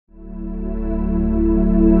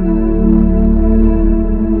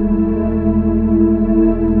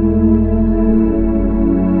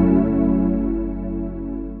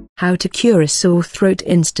How to cure a sore throat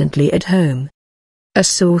instantly at home. A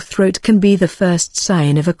sore throat can be the first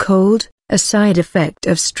sign of a cold, a side effect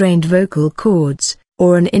of strained vocal cords,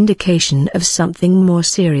 or an indication of something more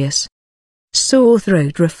serious. Sore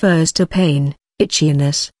throat refers to pain,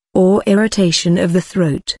 itchiness, or irritation of the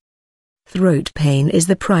throat. Throat pain is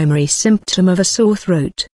the primary symptom of a sore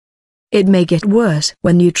throat. It may get worse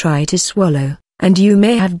when you try to swallow, and you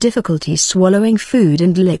may have difficulty swallowing food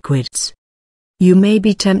and liquids. You may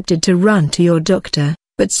be tempted to run to your doctor,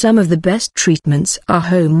 but some of the best treatments are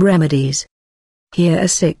home remedies. Here are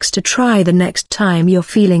 6 to try the next time you're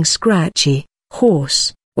feeling scratchy,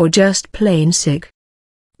 hoarse, or just plain sick.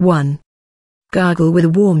 1. Gargle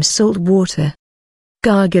with warm salt water.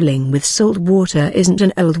 Gargling with salt water isn't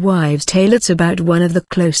an old wives' tale, it's about one of the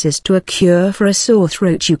closest to a cure for a sore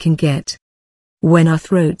throat you can get. When our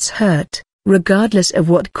throats hurt, regardless of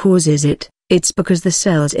what causes it, it's because the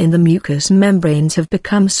cells in the mucous membranes have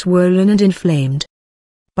become swollen and inflamed.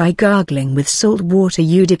 By gargling with salt water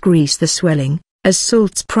you decrease the swelling, as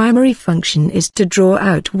salt's primary function is to draw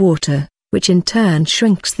out water, which in turn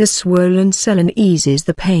shrinks the swollen cell and eases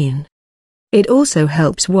the pain. It also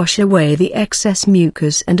helps wash away the excess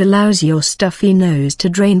mucus and allows your stuffy nose to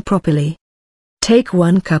drain properly. Take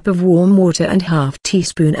 1 cup of warm water and ½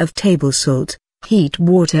 teaspoon of table salt. Heat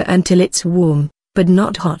water until it's warm, but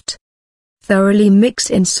not hot. Thoroughly mix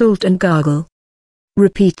in salt and gargle.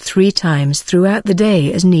 Repeat 3 times throughout the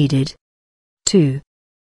day as needed. 2.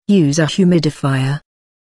 Use a humidifier.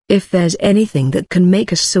 If there's anything that can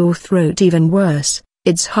make a sore throat even worse,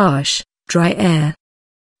 it's harsh, dry air.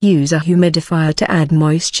 Use a humidifier to add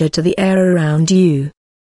moisture to the air around you.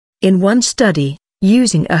 In one study,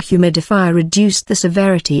 using a humidifier reduced the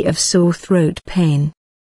severity of sore throat pain.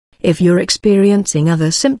 If you're experiencing other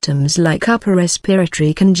symptoms like upper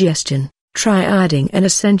respiratory congestion, try adding an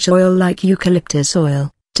essential oil like eucalyptus oil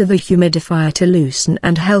to the humidifier to loosen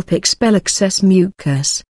and help expel excess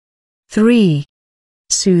mucus. 3.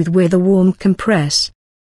 Soothe with a warm compress.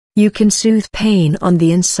 You can soothe pain on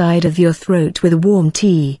the inside of your throat with warm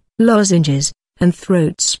tea, lozenges, and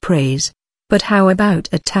throat sprays, but how about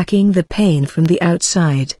attacking the pain from the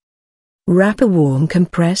outside? Wrap a warm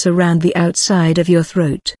compress around the outside of your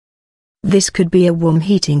throat. This could be a warm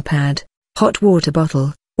heating pad, hot water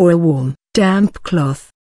bottle, or a warm, damp cloth.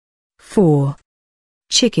 4.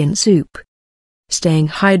 Chicken soup. Staying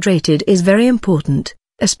hydrated is very important,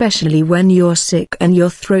 especially when you're sick and your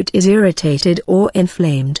throat is irritated or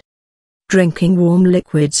inflamed. Drinking warm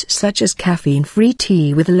liquids such as caffeine-free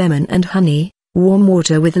tea with lemon and honey, warm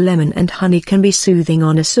water with lemon and honey can be soothing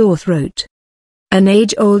on a sore throat. An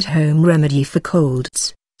age-old home remedy for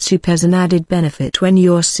colds, soup has an added benefit when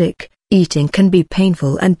you're sick. Eating can be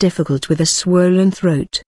painful and difficult with a swollen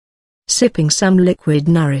throat. Sipping some liquid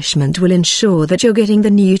nourishment will ensure that you're getting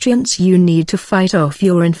the nutrients you need to fight off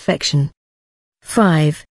your infection.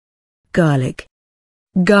 5. Garlic.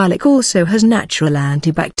 Garlic also has natural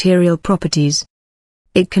antibacterial properties.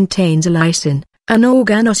 It contains lysine, an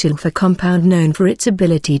organosulfur compound known for its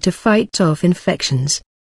ability to fight off infections.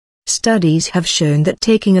 Studies have shown that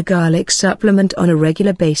taking a garlic supplement on a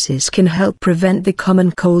regular basis can help prevent the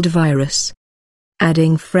common cold virus.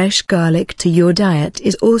 Adding fresh garlic to your diet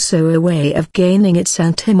is also a way of gaining its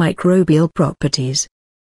antimicrobial properties.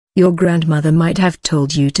 Your grandmother might have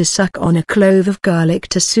told you to suck on a clove of garlic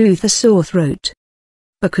to soothe a sore throat.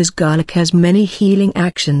 Because garlic has many healing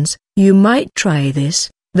actions, you might try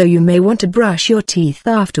this, though you may want to brush your teeth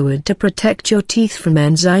afterward to protect your teeth from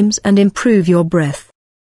enzymes and improve your breath.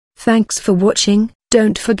 Thanks for watching.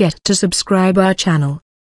 Don't forget to subscribe our channel.